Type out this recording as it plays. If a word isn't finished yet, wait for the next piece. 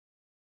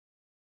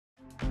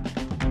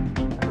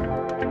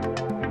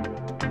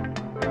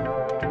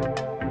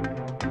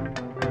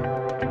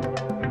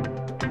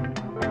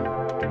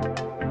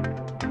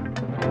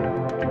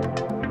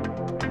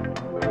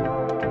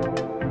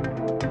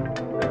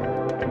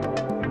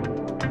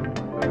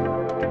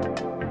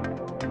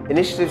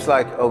Initiatives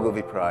like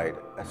Ogilvy Pride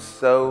are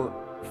so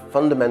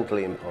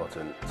fundamentally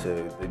important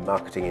to the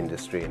marketing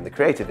industry and the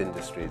creative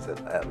industries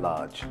at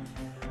large.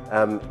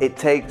 It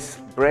takes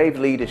brave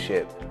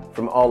leadership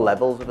from all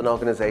levels of an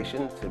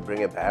organisation to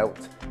bring about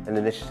an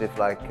initiative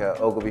like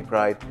Ogilvy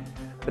Pride,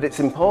 but it's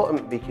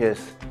important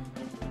because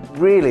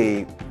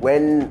really,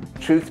 when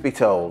truth be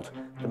told,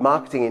 the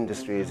marketing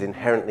industry is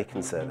inherently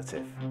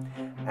conservative.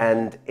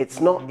 And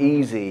it's not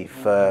easy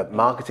for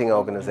marketing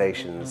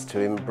organisations to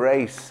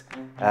embrace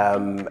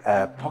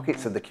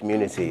pockets of the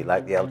community,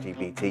 like the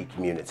LGBT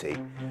community,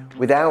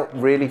 without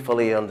really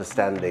fully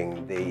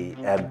understanding the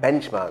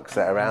benchmarks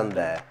that are around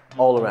there,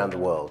 all around the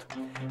world.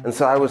 And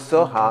so I was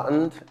so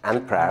heartened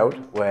and proud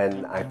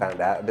when I found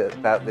out a bit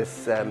about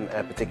this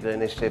particular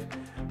initiative,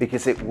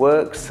 because it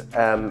works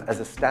as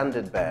a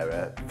standard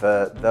bearer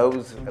for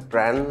those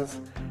brands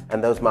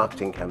and those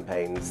marketing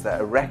campaigns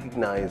that are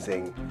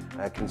recognising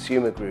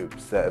consumer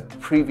groups that have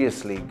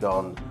previously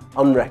gone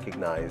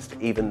unrecognised,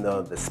 even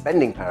though the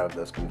spending power of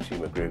those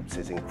consumer groups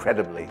is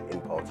incredibly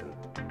important.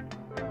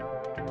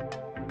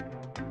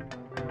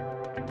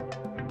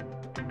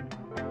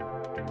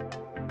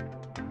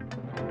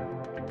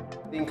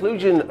 The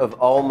inclusion of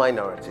all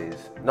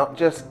minorities, not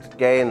just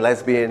gay and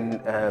lesbian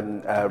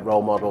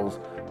role models,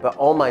 but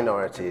all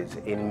minorities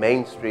in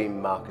mainstream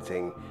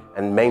marketing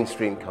and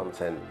mainstream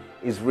content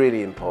is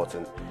really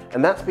important.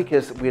 And that's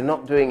because we're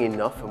not doing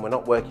enough and we're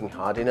not working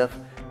hard enough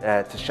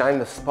to shine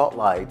the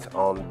spotlight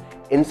on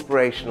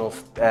inspirational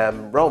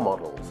role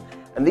models.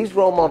 And these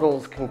role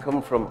models can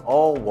come from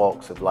all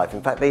walks of life.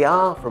 In fact, they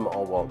are from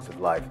all walks of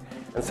life.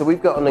 And so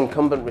we've got an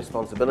incumbent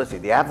responsibility,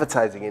 the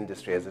advertising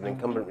industry has an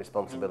incumbent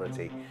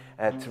responsibility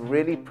to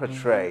really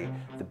portray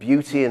the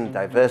beauty and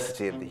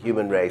diversity of the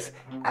human race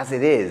as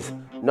it is,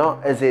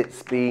 not as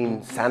it's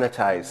been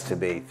sanitized to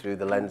be through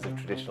the lens of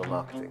traditional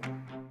marketing.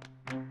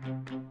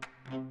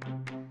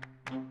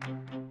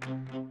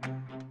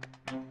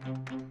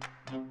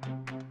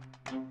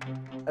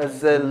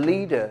 As a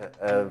leader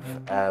of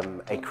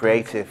a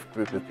creative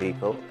group of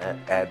people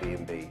at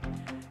Airbnb,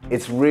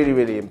 it's really,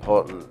 really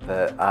important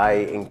that I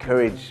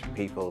encourage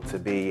people to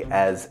be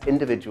as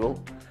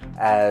individual,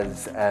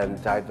 as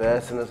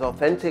diverse and as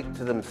authentic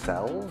to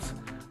themselves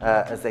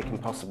as they can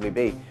possibly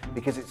be.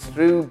 Because it's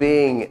through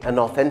being an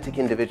authentic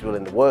individual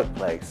in the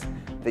workplace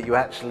that you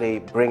actually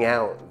bring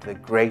out the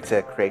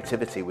greater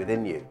creativity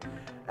within you.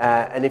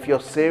 And if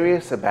you're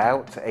serious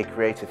about a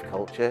creative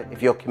culture,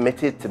 if you're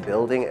committed to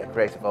building a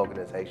creative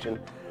organisation,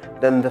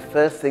 then the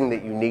first thing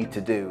that you need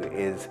to do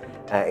is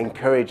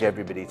encourage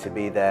everybody to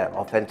be their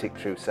authentic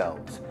true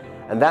selves.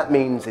 And that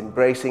means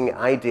embracing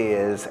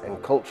ideas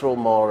and cultural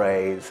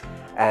mores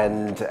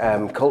and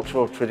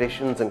cultural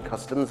traditions and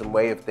customs and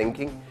way of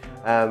thinking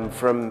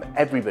from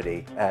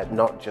everybody,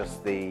 not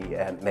just the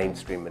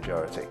mainstream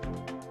majority.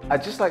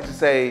 I'd just like to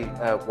say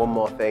one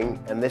more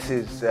thing, and this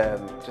is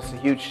just a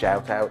huge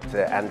shout out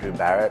to Andrew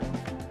Barratt.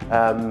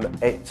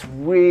 It's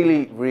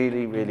really,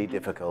 really, really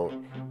difficult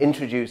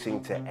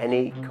introducing to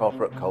any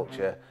corporate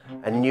culture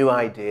a new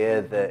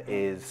idea that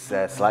is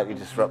slightly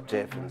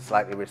disruptive and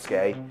slightly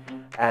risque.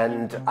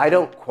 And I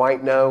don't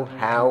quite know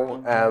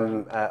how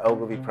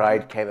Ogilvy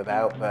Pride came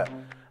about, but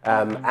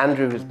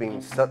Andrew has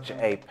been such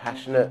a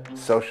passionate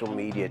social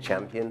media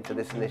champion for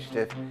this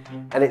initiative,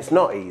 and it's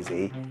not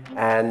easy.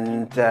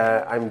 And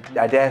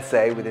I dare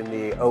say within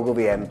the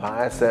Ogilvy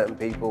empire, certain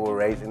people were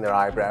raising their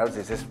eyebrows.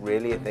 Is this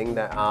really a thing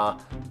that our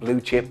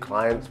blue chip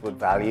clients would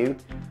value?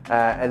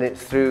 And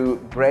it's through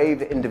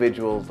brave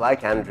individuals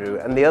like Andrew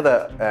and the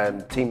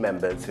other team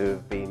members who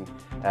have been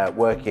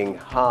working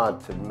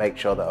hard to make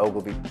sure that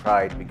Ogilvy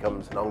Pride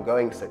becomes an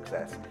ongoing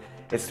success.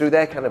 It's through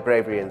their kind of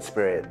bravery and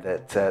spirit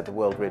that the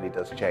world really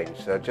does change.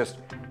 So just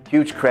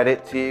huge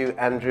credit to you,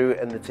 Andrew,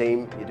 and the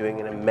team. You're doing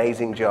an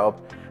amazing job.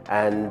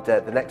 And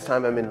the next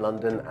time I'm in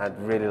London, I'd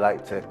really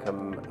like to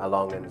come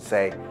along and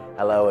say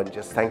hello and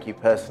just thank you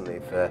personally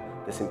for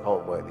this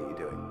important work that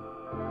you're doing.